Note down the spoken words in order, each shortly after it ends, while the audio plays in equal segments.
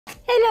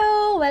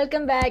Hello,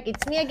 welcome back.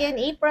 It's me again,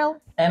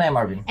 April. And I'm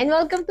Marvin. And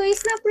welcome to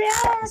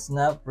SnapReact.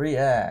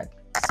 SnapReact.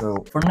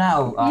 So for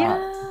now,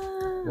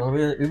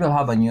 we will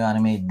have a new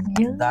anime.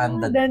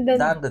 DanDaDan.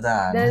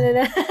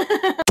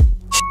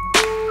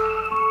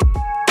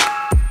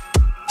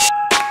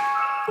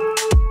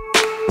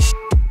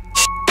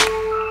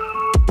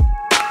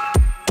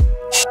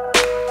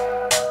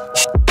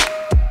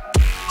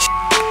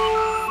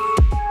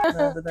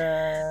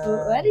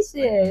 What is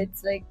it?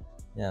 It's like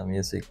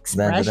music.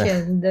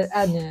 expression.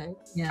 DanDaDan.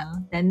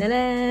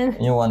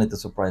 You wanted to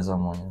surprise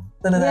someone.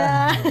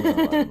 Yeah.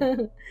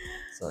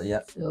 So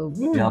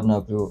we have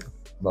no clue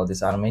about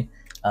this anime.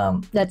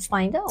 Let's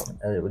find out.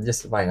 We'll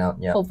just find out.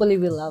 Yeah. Hopefully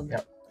we'll love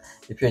it.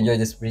 If you enjoyed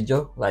this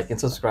video, like and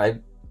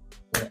subscribe.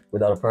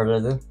 Without further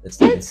ado, let's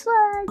do this.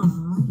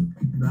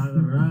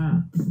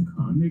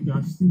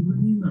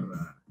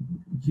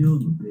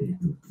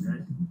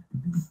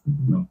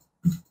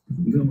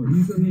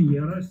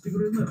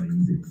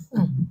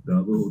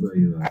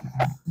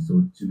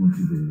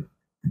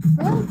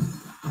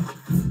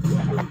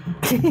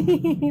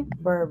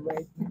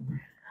 Perfect.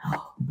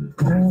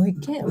 Oh, I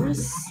can't really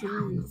see.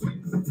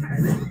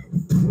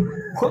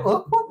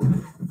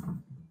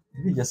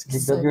 You just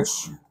kicked out your.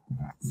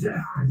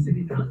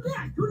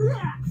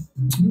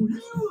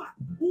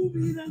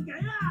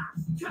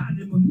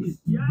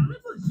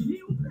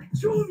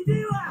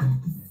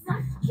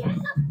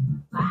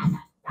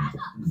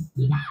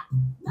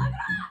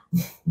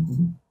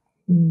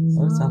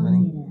 What's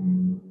happening?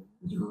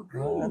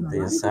 What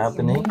is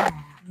happening?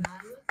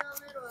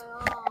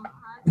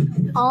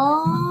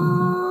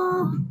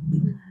 Oh,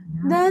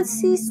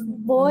 that's his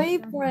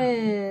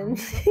boyfriend.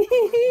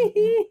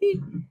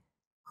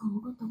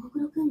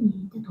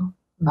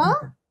 Huh?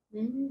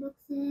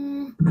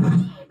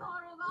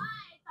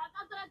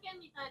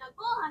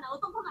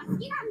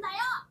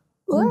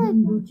 What?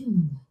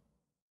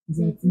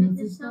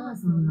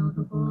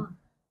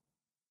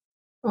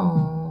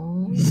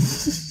 Oh.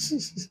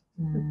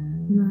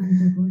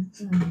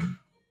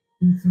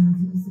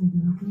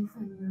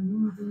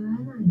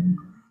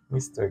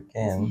 Mr.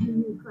 Ken.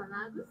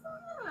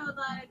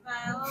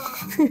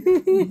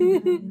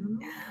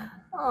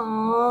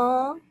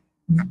 Aww.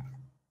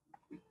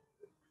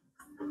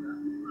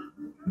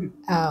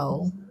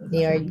 Oh,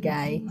 nerd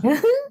guy.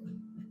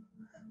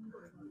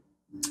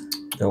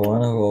 The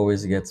one who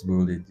always gets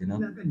bullied, you know?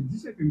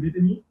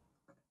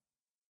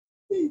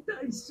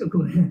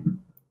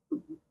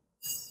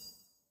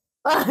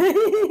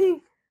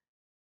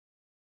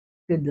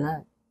 Good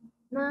luck.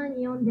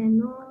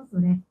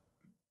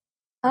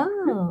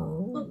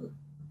 Oh.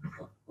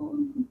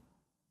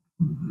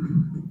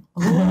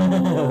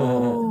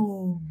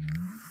 Oh.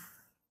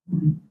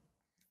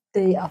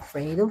 They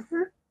afraid of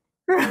her?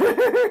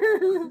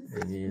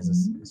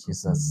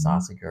 She's a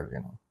sassy girl, you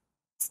know.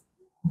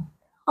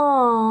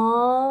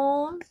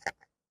 Aww.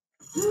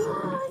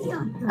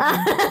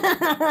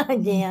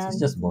 Again. She's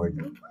just bored.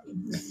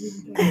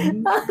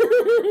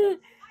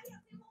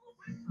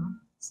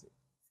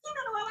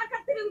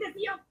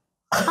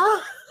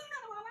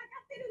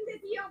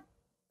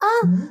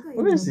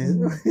 What is this?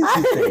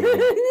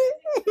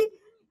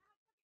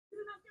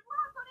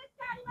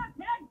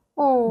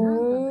 Oh.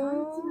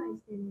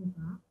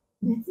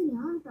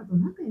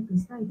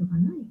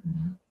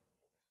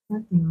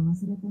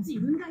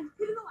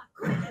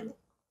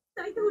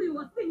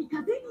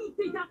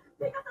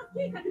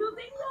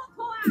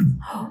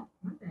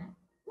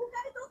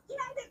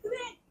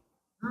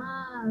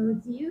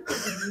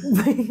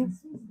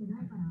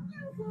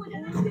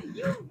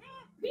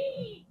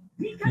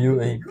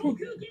 UAP.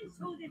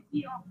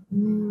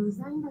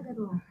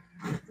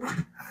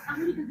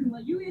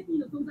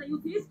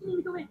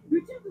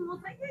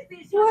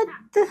 What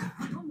the?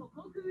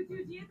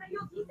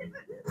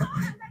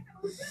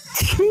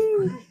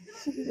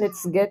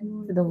 Let's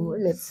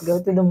go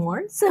to the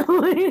Mars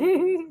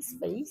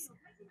space.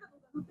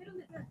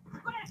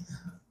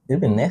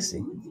 Even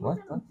Nessie. What?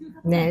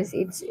 Yes,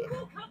 it's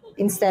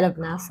instead of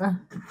NASA.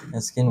 A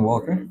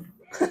skinwalker?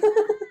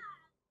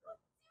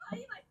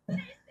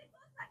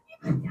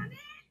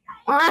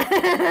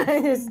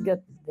 Just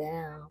got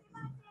down.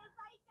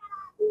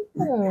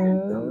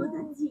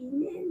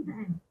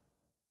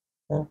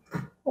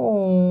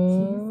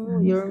 Oh,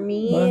 you're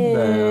mean. What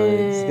the hell?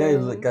 This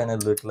guy kind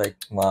of look like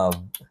Mob.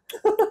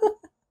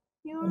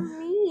 You're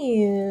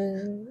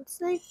mean.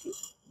 It's like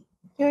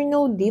you're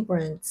no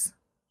difference.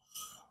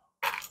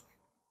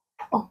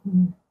 Oh.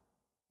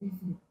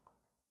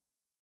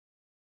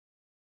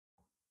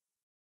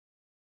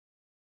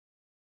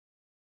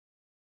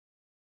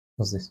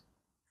 What's this?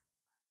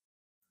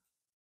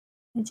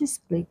 I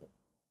just clicked it.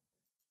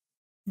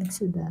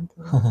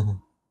 Accidentally.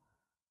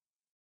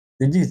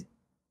 Did you?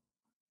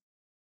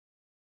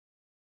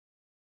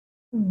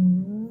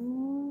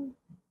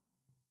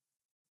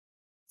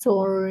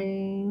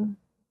 Sorry.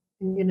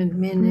 I didn't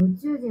mean it.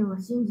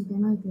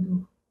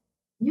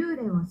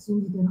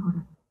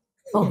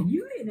 Oh.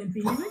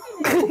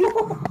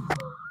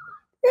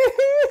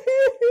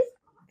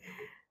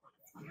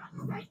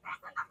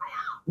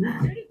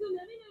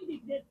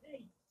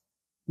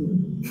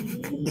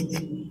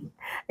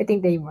 I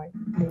think they march.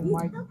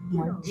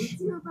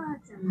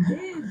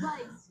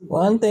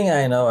 One thing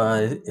I know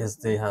is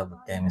they have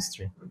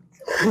chemistry.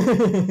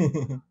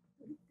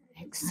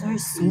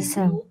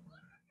 Exorcism.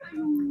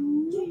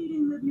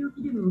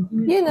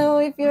 You know,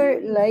 if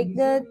you're like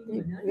that,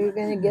 you're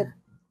gonna get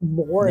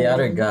bored. The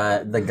other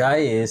guy, the guy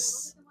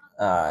is,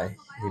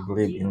 he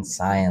believed in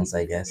science,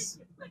 I guess.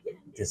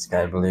 This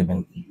guy believed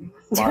in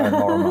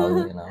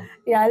paranormal, you know.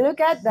 Yeah, look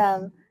at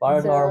them.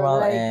 Paranormal,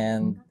 So, like,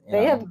 and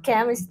they have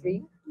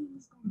chemistry.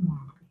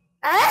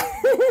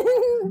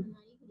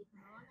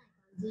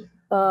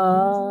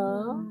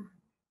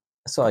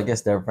 So I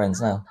guess they're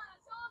friends now.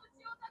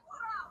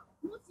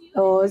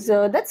 Oh,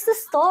 so that's the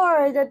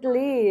start at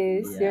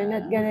least. You're Yeah.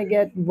 not gonna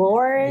get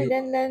bored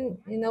and then,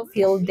 you know,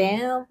 feel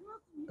damp.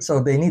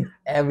 So they need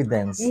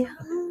evidence. Yeah.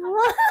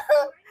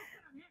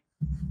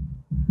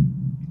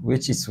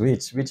 Which is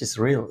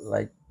real.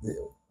 Like,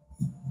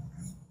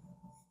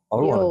 I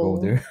don't want to go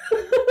there.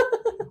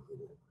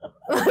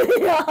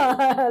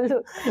 Yeah,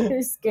 look,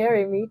 you're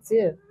scary. Me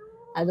too.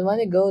 I don't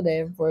want to go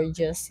there for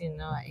just, you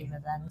know,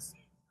 evidence.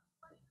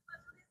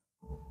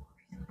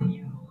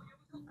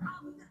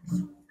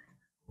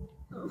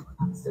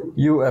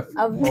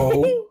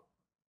 UFO.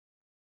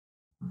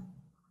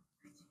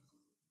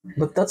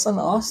 But that's an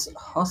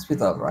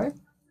hospital, right?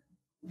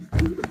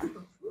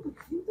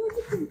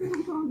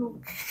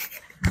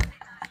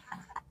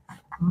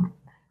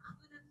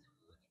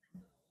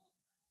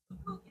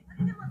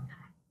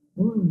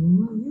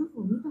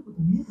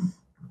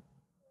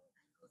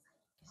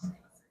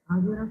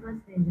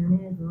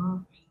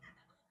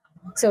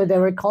 So they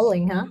were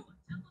calling, huh?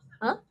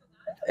 Huh?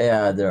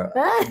 Yeah, they're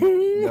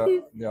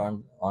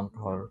on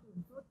call.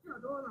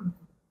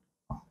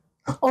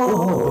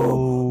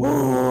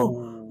 Oh,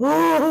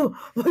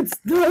 what's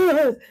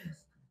that?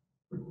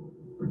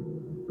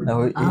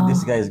 No,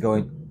 this guy is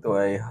going to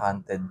a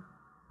haunted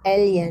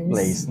Aliens.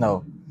 place.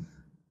 No,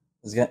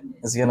 it's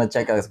gonna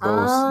check out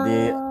ghosts.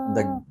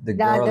 The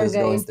girl other is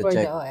guy going is to for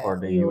check the for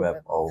the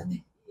UFO.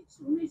 UFO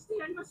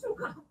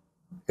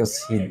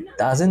because he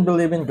doesn't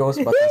believe in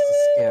ghosts, but he's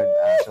scared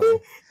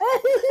actually.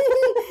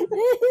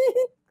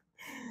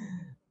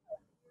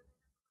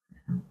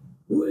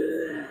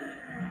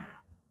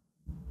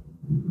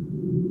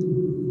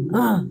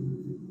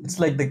 It's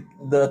like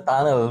the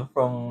tunnel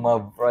from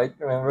Mob, right?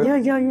 Remember?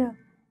 Yeah.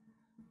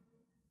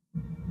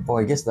 Oh,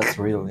 I guess that's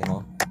real, you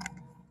know.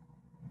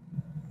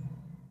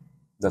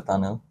 The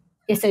tunnel.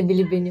 Yes, I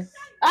believe in you.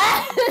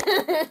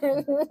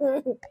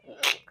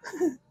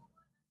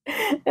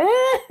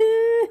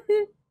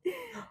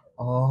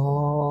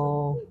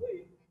 Oh.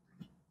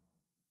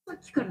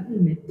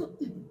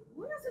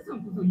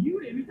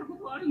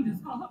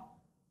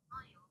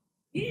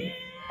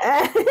 I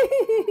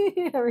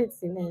haven't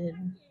seen it.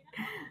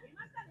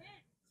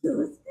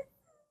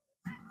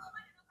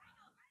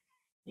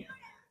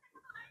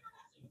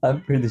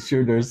 I'm pretty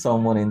sure there's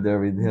someone in there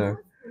with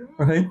her,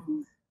 right?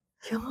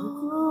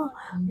 Yeah,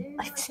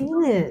 I've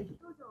seen it.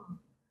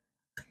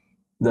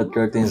 That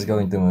curtain is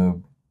going to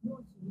move.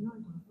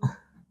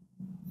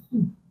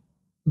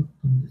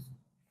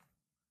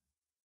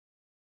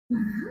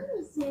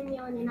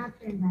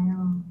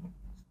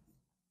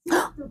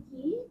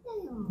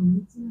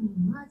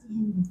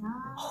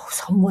 Oh,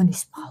 someone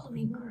is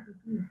following her.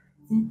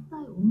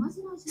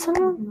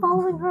 Someone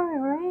following her,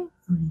 right?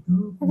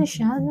 In the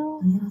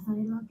shadow.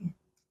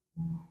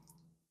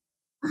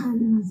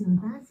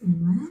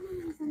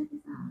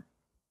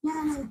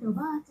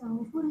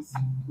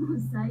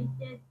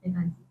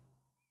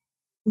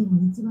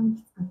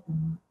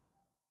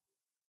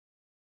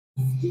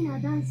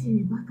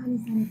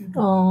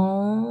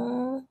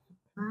 Oh.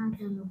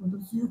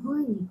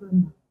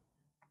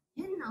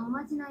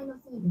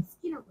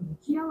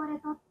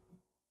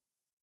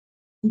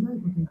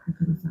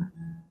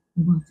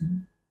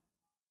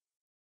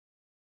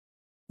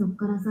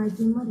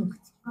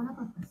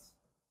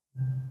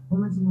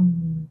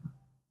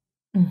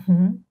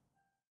 Mm-hmm.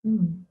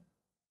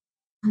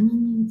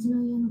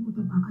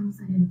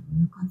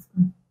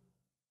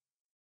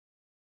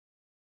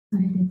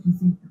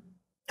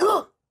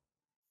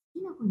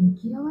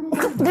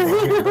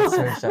 That's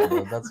her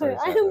shadow. That's her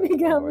shadow. I'm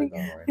becoming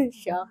Don't worry.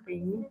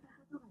 shocking.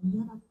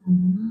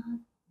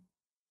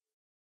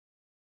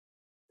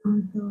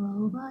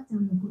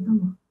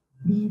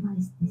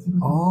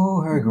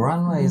 Oh, her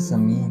grandma is a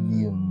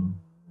medium.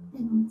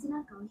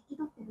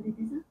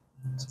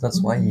 So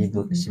that's why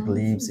she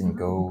believes in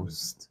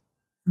ghosts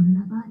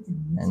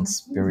and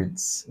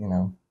spirits, you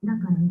know.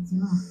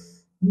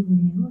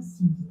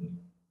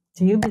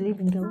 Do you believe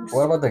in ghosts?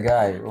 What about the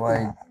guy?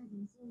 Why?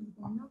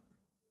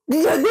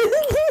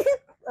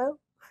 Oh.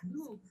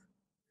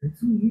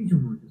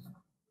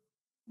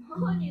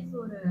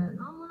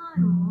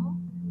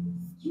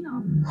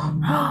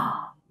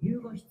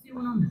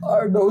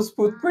 Are those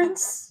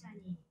footprints?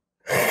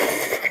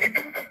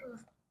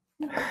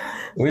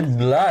 With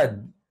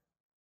blood.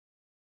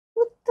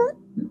 What the?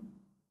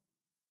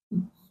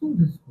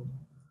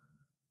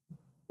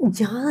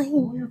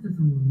 Giant.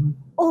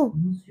 Oh.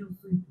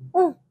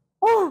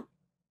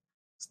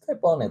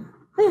 step on it.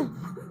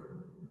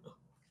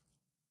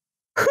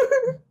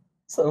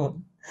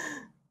 So,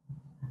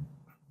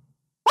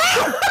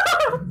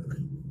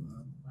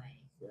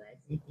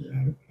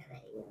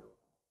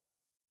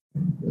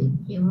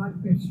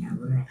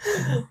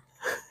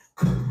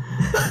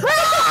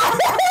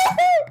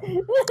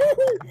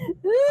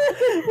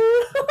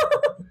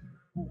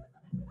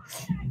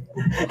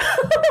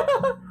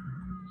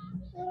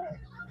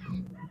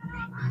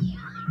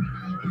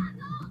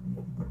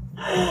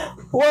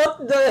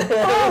 what the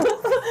hell?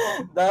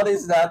 That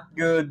is not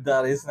good.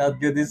 That is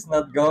not good. It's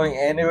not going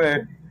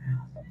anywhere.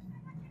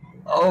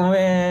 Oh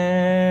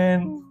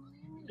man,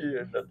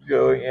 you're not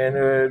going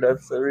anywhere.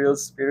 That's a real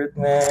spirit,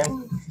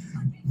 man.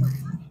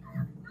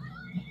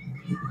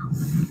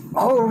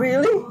 Oh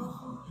really?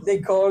 They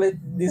call it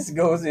this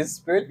ghost is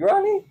spirit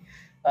granny.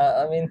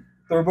 I mean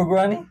turbo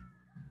granny.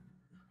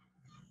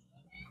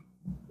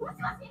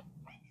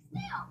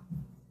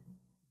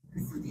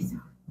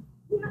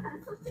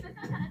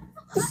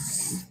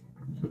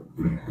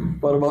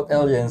 What about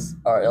aliens?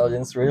 Are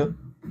aliens real?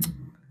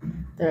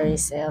 There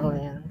is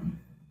alien.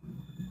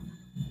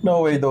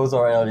 No way, those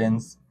are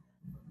aliens.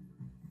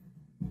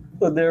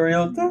 So they're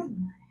real too.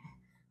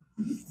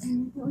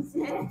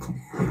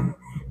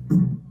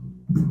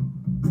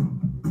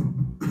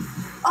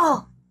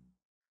 Oh!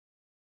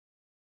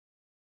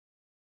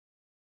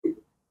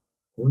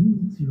 こん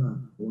にちは、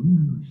女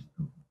の人。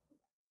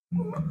我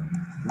々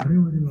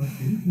は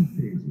天空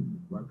星人、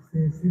惑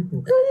星セ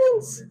ポ。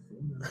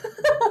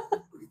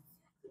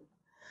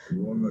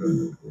怖がらなく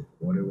て、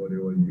我々は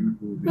友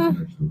好的な人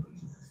たちで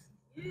す。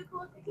友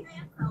好的な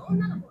やつは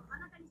女の子を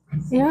裸にした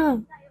りしない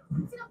んだよ。あ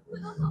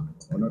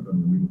なたの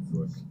荷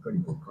物はしっか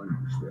りと管理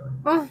してある。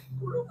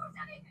ボロボロじ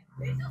ゃねえ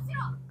かよ。弁償しろ。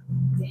っ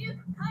ていう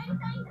か帰り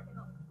たいんだけ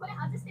ど、これ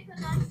外してく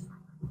んない？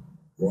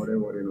我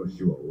々の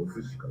死はオ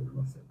スしかい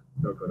ません。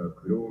だから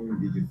クローン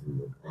技術に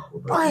よって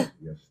個体を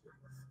増やしていま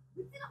す。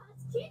うちの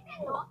話聞いて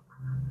んの？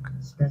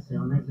しかし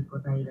同じ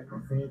個体だと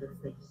生物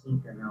的進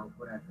化が起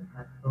こらず、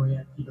葛藤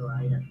や喜怒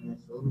哀楽が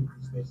消滅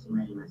してし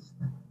まいまし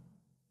た。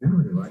な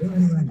ので我々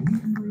は人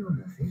間のよう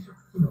な生殖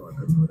機能を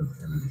取り戻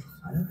すために、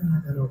あな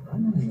た方のバ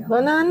ナナや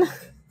Banana?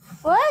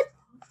 What?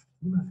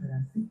 今か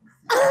らセックス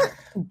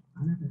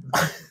あなたと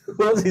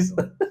What is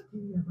that? 地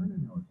球やバナ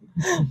ナを適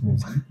用し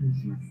て関係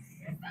します。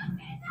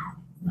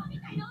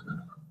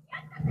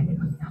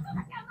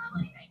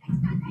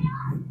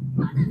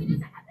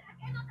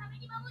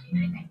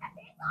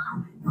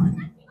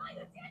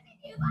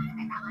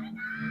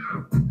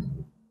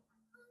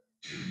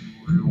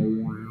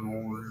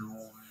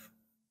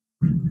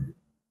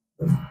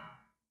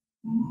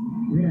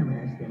ムラム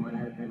ラしても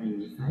らうため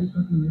にサイ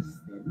コキネシ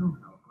スで脳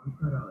波をコン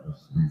トロール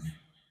します。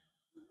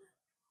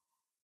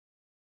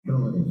ど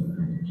うですか？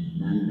だ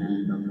んだ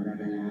んと体が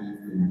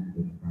熱くなっ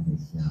てきたで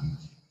しょう。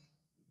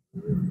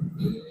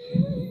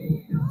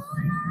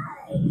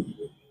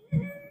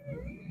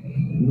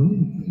なんと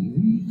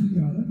年季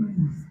が荒がり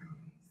ますか？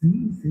すごい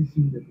精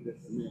神力で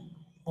すね。し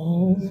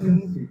かし、始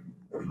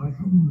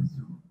めまし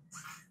ょう。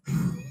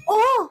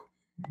Oh!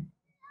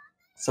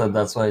 So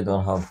that's why you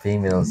don't have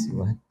females.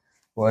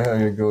 Why are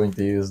you going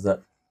to use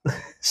that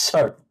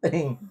sharp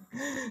thing?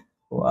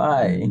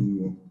 Why? タイミ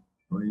ン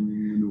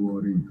グの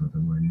悪い方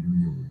がいるよ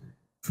うで。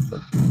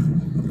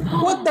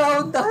What the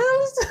hell is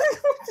that?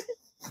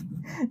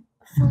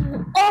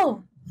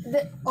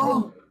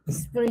 Oh! The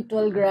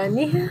spiritual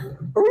granny.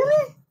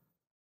 Really?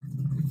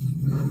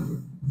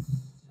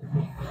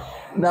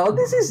 Now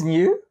this is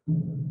new?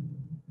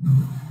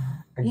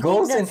 A You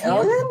ghost think and that's new?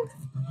 alien?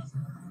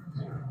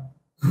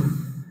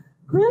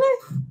 Really?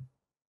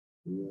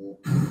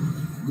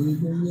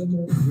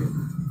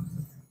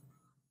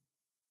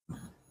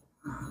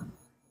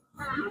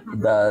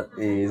 That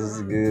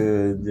is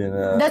good, you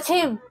know. That's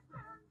him.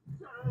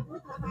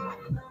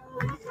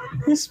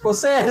 He's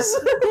possessed.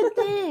 Good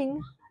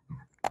thing.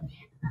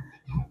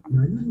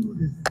 何者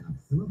ですか？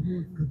スマホを使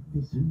っ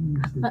て侵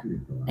入してくれ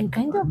と。 I'm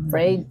kind of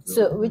afraid.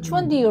 So, which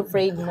one do you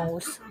afraid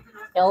most?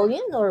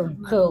 Alien or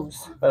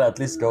ghost? But at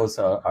least ghosts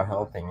are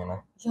helping, you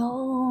know.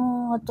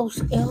 Yeah,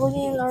 those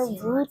aliens are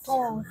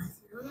brutal.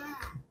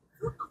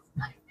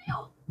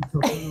 そ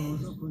この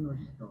男の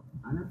人、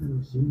あなた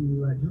の侵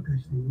入は許可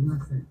していま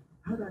せん。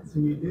直ち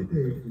に出て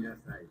行きな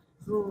さい。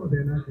そう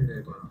でなけ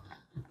れば。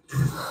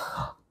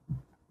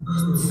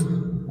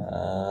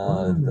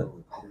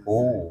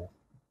Oh.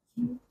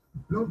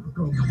 ロッ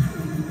コン。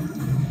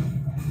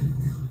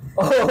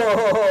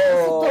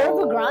Oh.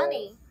 Turbo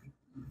granny.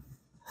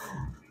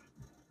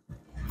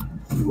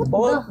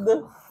 What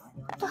the?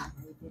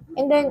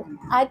 And then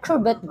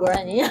acrobat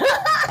granny. Is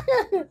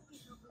that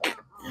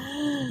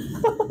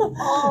an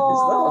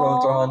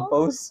Ultraman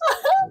pose?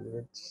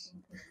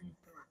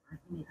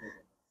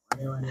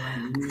 我々は人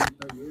間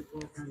と友好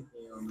関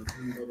係を結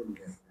んでるん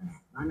ですから、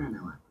バナ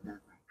ナはくださ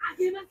い。あ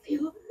げます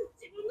よ。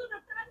自分のだ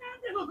ったら何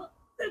でも。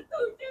ずっ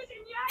と宇宙人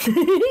に会いた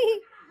い。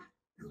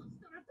こっ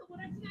ちとら友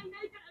達がい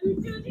ないから宇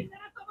宙人な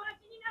ら友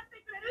達になって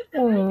くれるんじ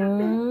ゃないか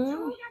って。小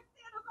学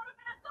生の頃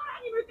から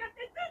空に向かっ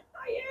てずっと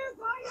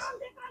UFO 呼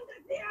んでたんで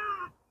すよ。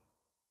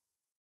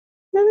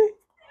Really?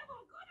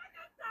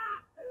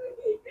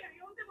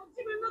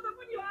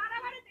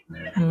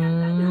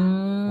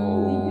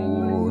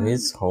 Oh,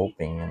 he's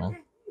hoping, you know.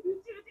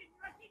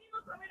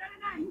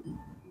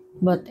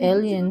 But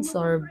aliens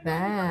are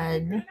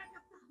bad.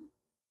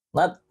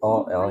 Not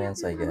all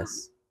aliens, I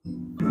guess.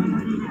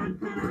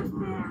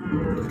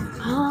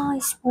 Ah,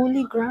 it's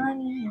fully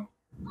granny.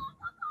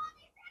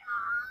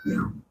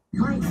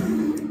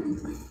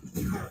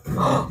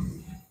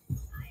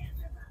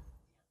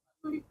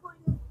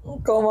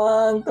 Come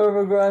on,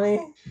 Turbo Granny.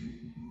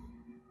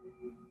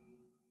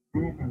 あ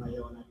なたの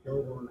ような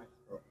凶暴な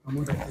人、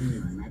友達に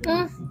はなれ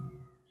ません。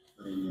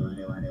それに我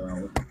々は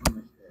男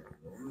の人よ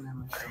り女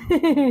の人の方が好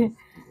き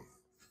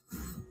です。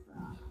さあ、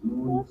も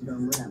う一度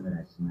ムラムラ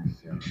しまし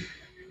ょう。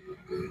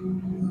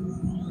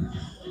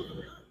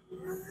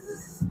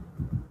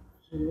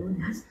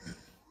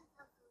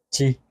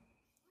Chi.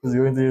 He's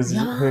going to use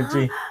her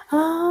Chi.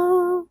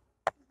 Ah.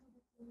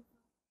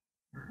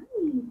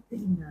 何言って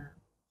んだ。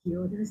気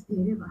を出して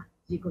いれば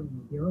事故に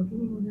も病気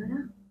にもなら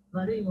ん。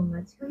悪いもん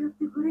が近寄っ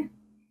てくれ。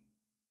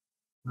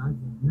まず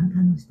お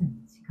腹の下に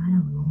力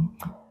を入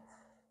れて、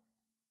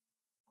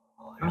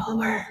頭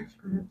の先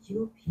から気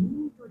をピー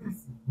ンと出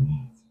すイ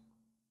メージ。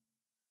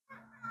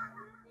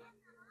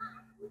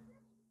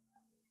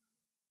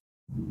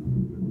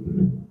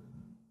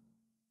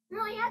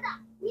もうやだ、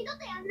二度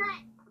とやんな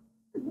い。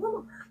も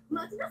も、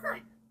待ちなさ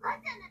い。ばあ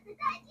ちゃんなんて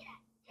大嫌い。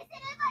消せ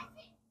ればいい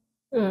し。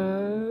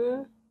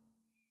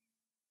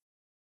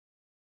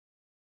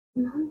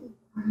なんで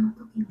あの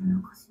時の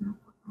昔のこ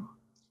とを。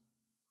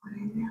ご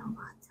めんね、お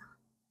ばあちゃん。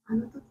あ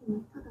の時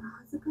もただ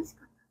恥ずかし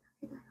かっただ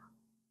けだよ。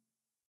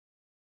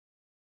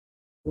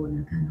お腹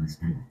の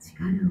下に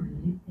力を入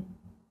れて、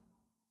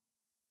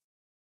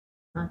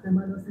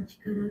頭の先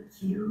から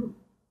気を。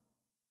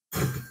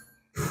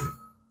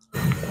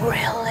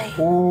Really?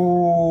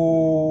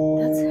 Oh.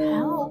 That's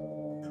how.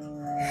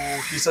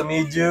 She's a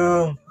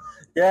medium.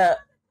 Yeah.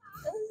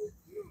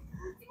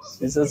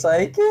 She's a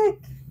psychic.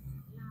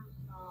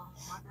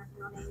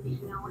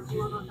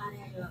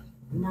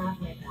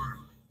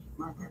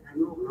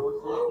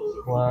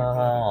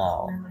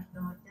 Wow.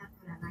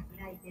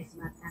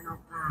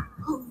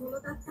 本物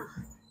だった。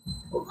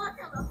おばあ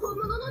ちゃんは本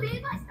物の霊媒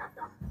師だっ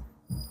た。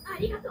あ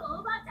りがとう、お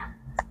ばあちゃん。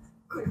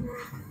これなら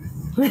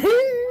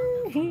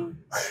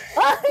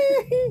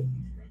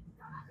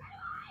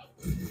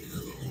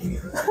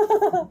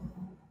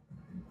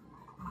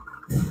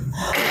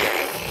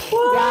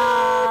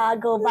Yeah,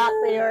 go back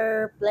to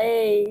your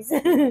place.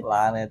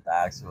 Planet,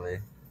 actually.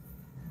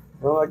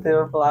 Go back to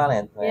your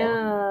planet, man.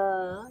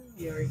 Yeah,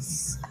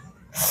 yours.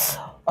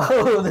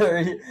 Oh,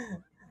 there.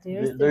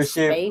 There's Their the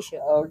ship.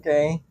 spaceship.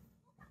 Okay.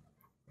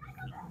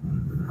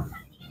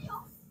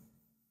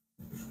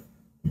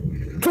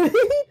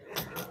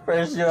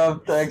 First, you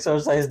have to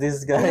exercise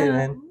this guy, Yeah.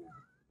 man.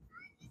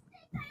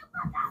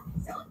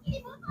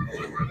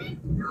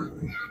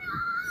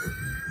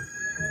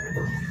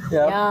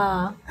 Yep.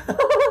 Yeah.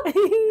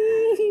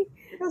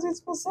 Because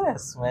it's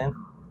possessed, man.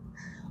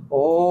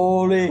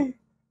 Holy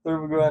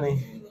Turbo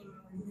Granny.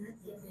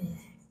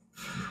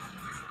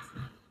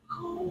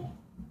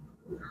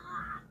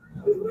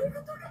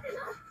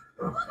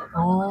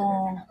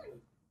 Oh.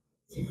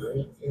 そ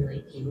いつの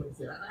一物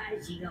はわ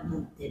しが持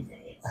ってたや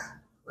つ。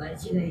わ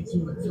しが一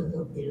物を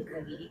持ってる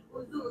限り、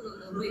小僧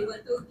の呪いは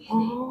解けねえ。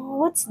 Oh,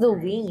 what's the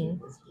wing?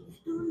 ト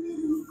ンネル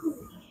に来る。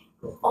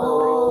 Oh,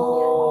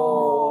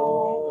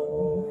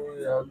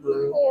 you have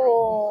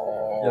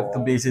to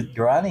Oh. visit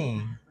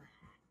Granny.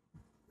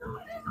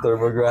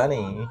 Turbo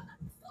Granny.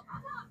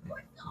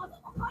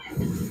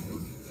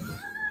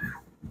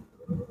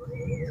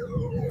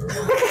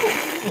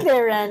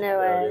 They ran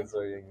away.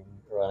 Sorry,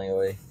 running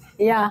away.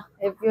 Yeah,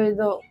 if you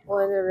don't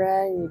want to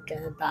run, you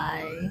can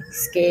die.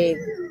 Escape.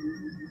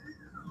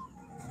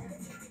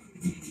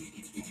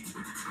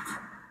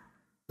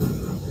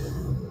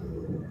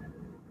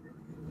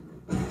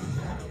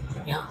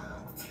 Yeah,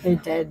 they're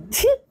dead.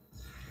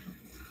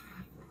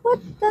 What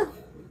the?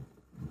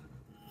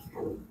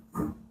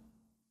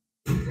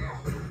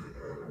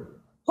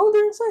 Oh,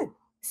 they're inside.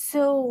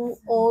 So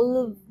all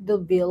of the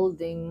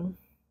building.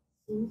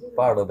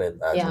 Part of it,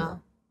 actually. Yeah.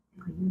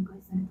 誘拐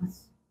された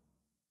し、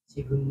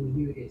自分も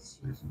幽霊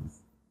信じま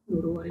す。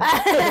呪われた。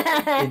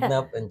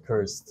 Kidnapped and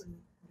cursed.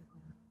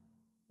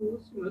 ど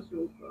うしまし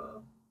ょう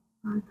か。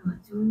あんたは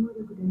超能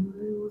力で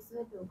呪いを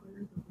抑えておか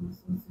ないと暴走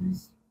するし。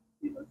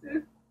すいませ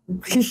ん。財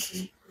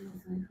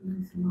布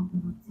のスマホ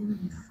も全部な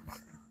くし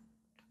た。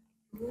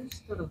どう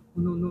したらこ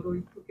の呪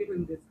い解ける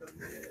んですかね。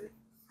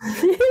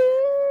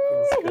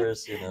 It's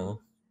cursed, you know.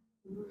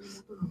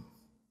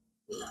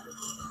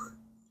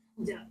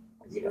 じゃあ、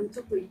自分ち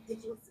ょっと行って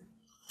きます。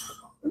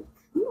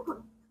今か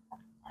ら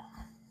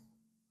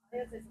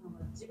綾瀬さんは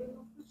自分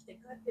の服着て帰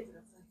ってく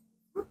ださい。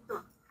ちょっと、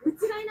う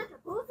ちがいなきゃ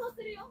暴走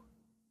するよ。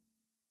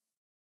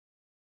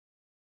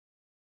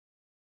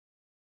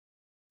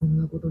こん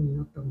なことに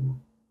なったのも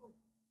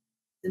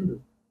全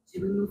部自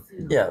分のせい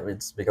なの。 Yeah,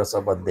 it's because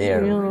of what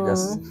they're Yeah.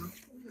 just.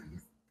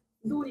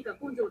 どうにか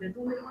根性で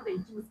トンネルまで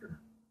行きますから、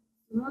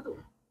その後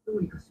ど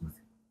うにかしま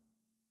す。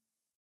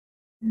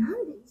な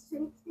んで一緒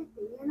に来てっ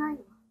て言えない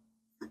の？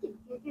さっきの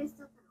経験し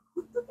ちゃったら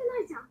本当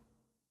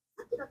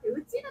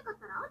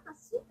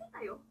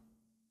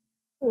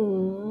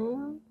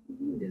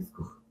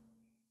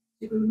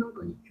自分なん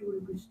かに協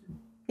力して。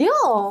 Yeah,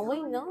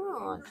 why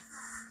not?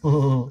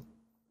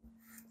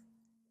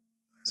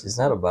 She's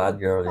not a bad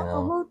girl, you How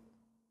know. about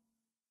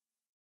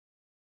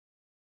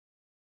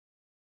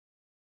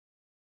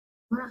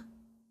ほら、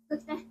こっ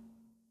ち来て。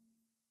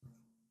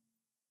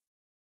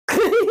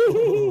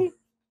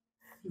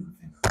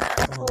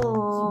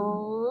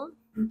Aww.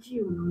 不器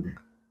用なんで。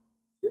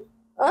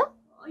あ？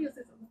綾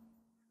瀬様、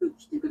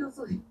来てくだ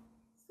さい。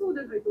そう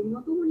でないと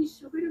まともに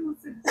喋れま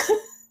せん。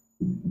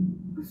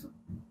嘘。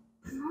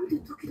なんで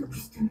ドキドキ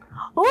してんの？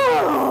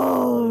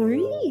 Oh,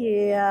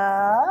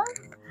 yeah.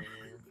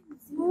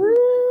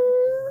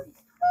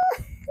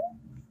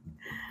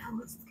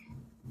 落ち着け。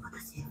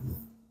私。ね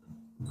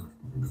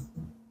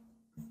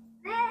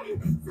え、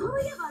そう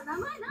いえば名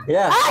前なん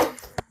Yeah.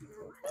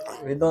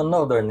 We don't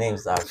know their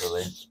names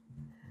actually.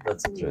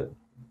 That's true.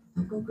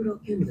 高倉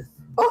健です。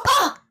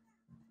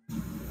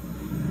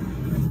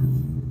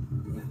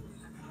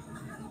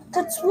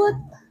 That's what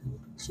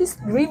she's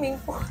dreaming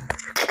for.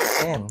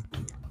 Ken.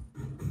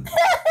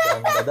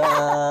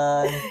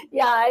 DanDaDan.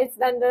 Yeah, it's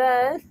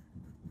DanDaDan.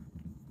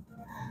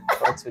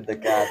 What's with the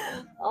cat?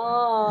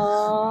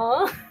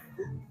 Aww.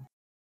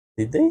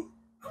 Did they?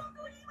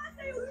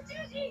 宇宙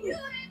人幽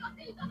霊だっ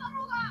て言っただ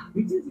ろうが。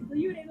宇宙人と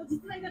幽霊の実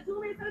在が証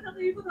明されたと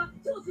いうことは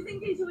超自然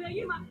現象や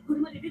ユーマ、これ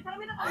までデタラ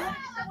メだと言われ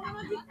てきたもの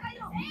の実態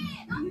よ。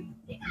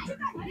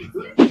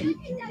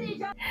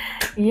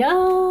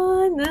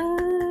Yeah,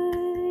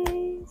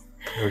 nice.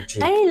 Your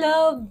cheek. I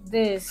love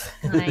this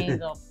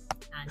kind of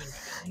anime.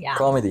 Yeah.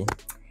 Comedy.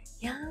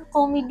 Yeah,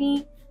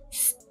 comedy,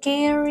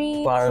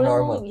 scary,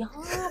 Paranormal. thrill,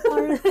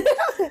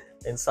 yeah,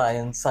 And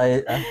sci-fi.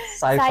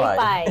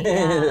 sci-fi.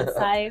 Yeah,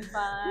 sci-fi.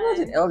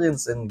 Imagine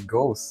aliens and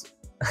ghosts.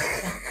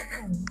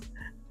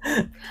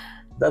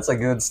 That's a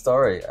good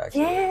story,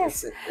 actually.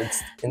 Yes.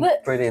 It's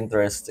But- pretty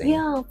interesting.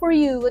 Yeah, for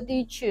you, what do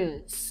you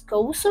choose?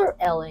 Ghosts or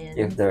aliens?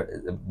 If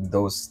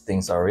those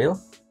things are real,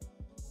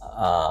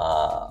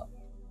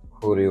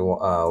 who do you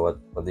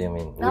what do you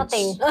mean?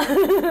 Nothing.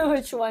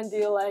 Which one do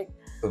you like?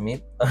 To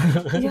meet?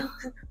 Yeah.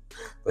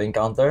 To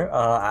encounter?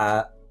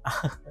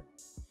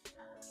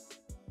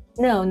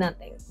 No,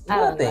 nothing. I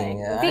don't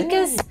Nothing. like.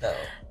 Because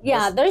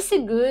yeah, there's a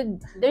good,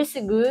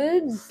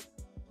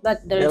 but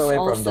there's Get away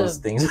also from those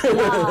things.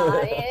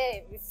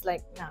 yeah, it's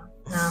like no.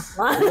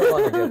 You don't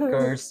want to get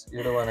cursed.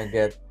 You don't want to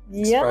get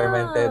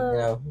experimented. You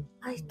know,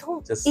 I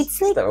don't. just It's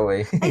like stay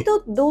away. I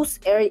thought those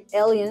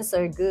aliens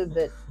are good,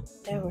 but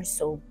they were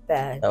so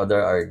bad. Now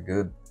there are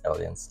good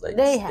aliens like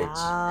They Stitch.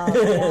 have,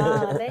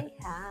 yeah, they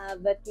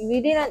have, but we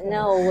didn't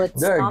know what's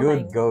There are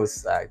coming. good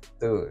ghosts act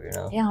too. You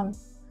know. Yeah,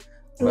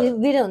 But-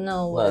 we don't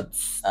know but,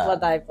 what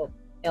type of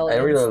aliens.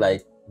 I really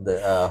like the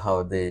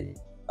how they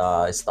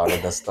started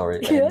the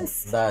story.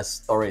 Yes. And the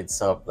story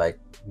itself, like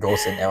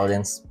ghosts and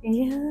aliens.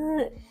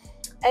 Yeah,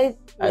 I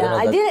I don't know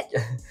I that- didn't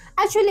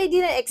actually. I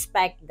didn't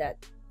expect that.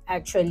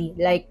 Actually,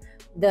 like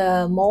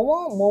the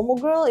Momo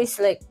girl is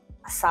like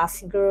a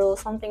sassy girl,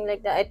 something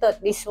like that. I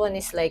thought this one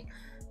is like,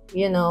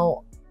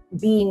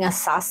 being a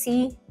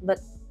sassy, but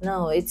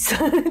no, it's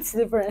it's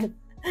different.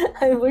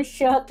 I was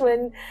shocked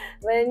when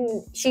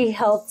she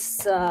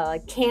helps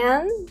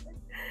Ken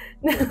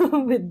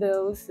with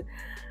those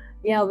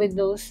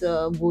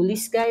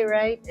bullies guy,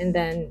 right? And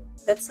then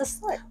that's the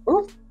start.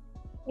 Well,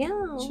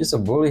 Yeah. she's a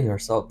bully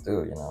herself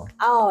too. You know.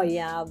 Oh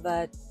yeah,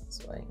 but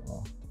That's why,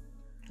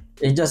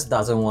 it just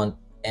doesn't want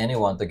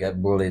anyone to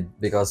get bullied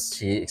because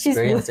she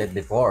experienced it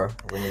before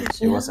when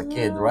she was a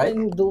kid, right?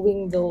 And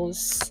doing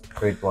those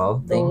Grade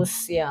 12 thing.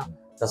 yeah.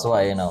 That's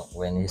why,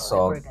 when he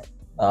saw, I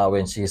forgot.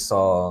 when she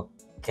saw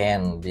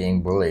Ken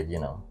being bullied,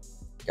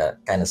 got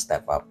kind of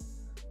step up.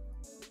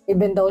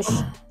 Even though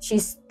she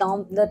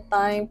stomped that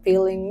time,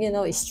 feeling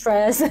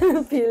stressed,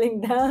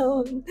 feeling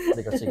down.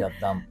 Because she got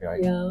dumped,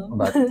 right? Yeah.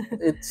 But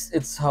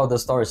it's how the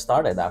story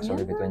started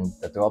actually Yeah. between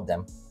the two of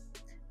them.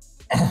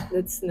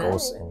 That's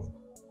Ghosts nice. and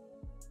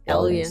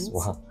Aliens.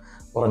 Wow,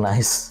 what a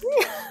nice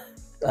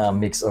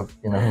mix of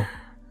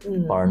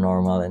Mm.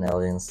 paranormal and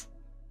aliens.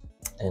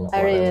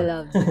 I really whatever.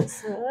 love this.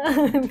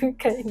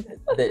 Kind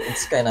of.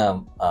 It's kind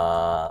of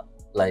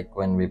like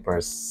when we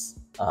first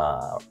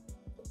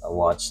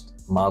watched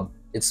Mob.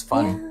 It's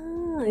funny,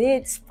 Yeah,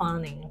 it's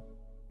funny.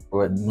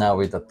 but now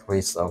with the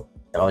twist of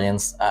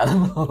aliens, I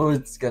don't know how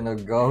it's gonna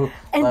go.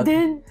 And But-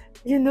 then,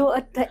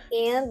 at the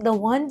end, the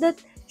one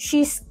that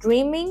she's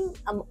dreaming,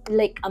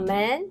 like a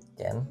man,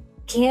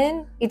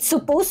 Ken, it's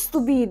supposed to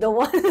be the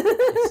one.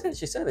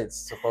 She said it's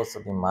supposed to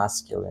be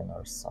masculine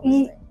or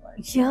something.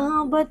 Like,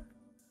 Yeah, but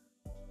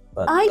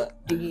but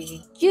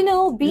being a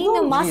don't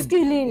need-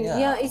 masculine,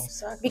 it's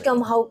exactly.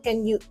 become how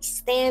can you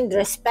stand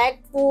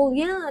respectful?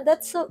 Yeah,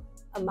 that's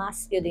a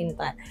masculine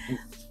type.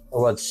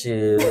 What she,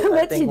 I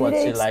But think she what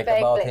she didn't like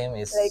expect, about like- him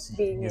is like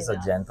being, he's a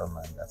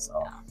gentleman. That's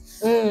all.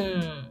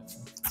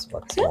 That's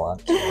what she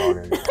wants. She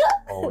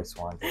always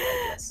wanted,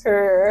 I guess.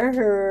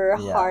 Her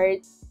Yeah.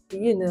 heart,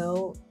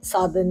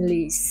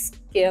 suddenly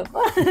skip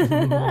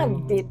a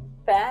bit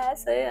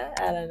fast. I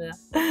don't know.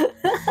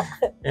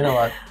 You know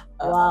what?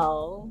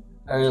 Wow.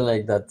 I really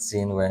like that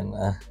scene when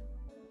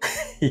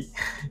he,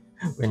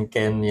 when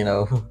Ken,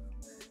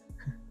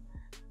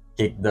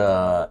 kick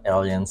the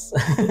aliens.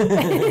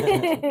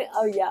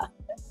 Oh yeah.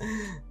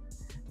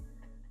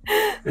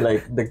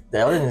 Like the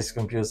alien is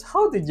confused.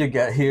 How did you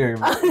get here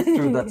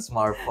through that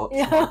smartphone?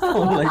 Yeah.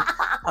 Like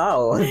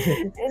how?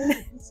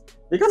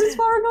 Because it's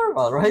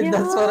paranormal, right?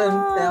 That's what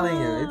I'm telling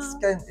you.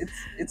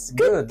 It's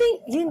Good good.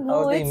 thing,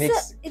 How they it's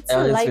mix it's a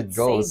aliens lightsaber. with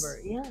ghosts.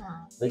 Yeah.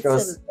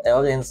 Because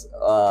aliens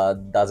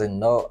doesn't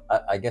know.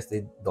 I guess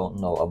they don't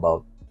know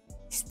about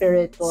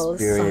Spiritual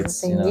spirits,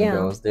 something. Yeah.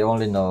 ghosts. They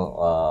only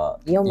know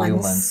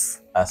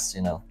humans as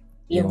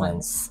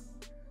humans.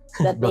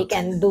 That they But-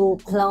 can do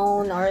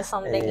clone or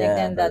something like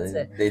that. That's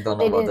it. They don't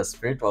know They about the didn't-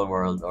 spiritual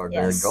world or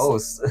Yes. the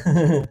ghosts.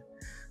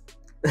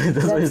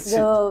 That's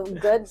the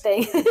good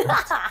thing.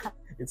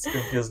 It's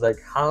confused. Like,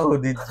 how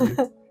did you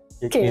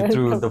kick me Okay.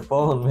 through the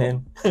phone,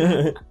 man?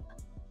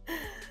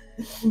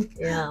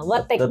 Yeah.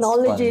 What That's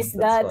technology is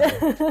funny, that's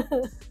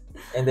that?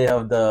 And they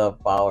have the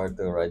power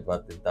to, right?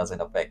 But it doesn't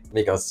affect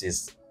because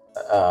he's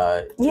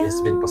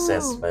been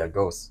possessed by a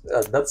ghost.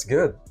 That's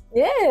good.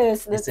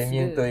 Yes, that's It's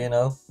immune good.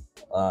 to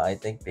I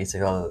think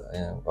physical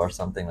or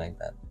something like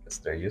that because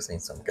they're using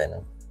some kind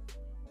of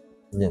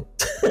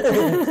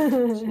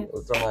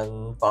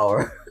Ultraman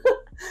power.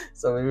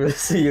 So we will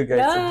see you guys.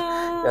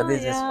 Yeah,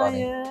 this is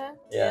funny.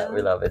 Yeah.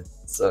 We love it.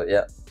 So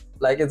yeah,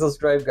 like and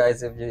subscribe,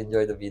 guys, if you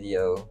enjoyed the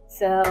video.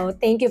 So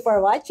thank you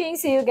for watching.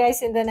 See you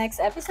guys in the next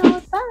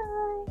episode. Bye.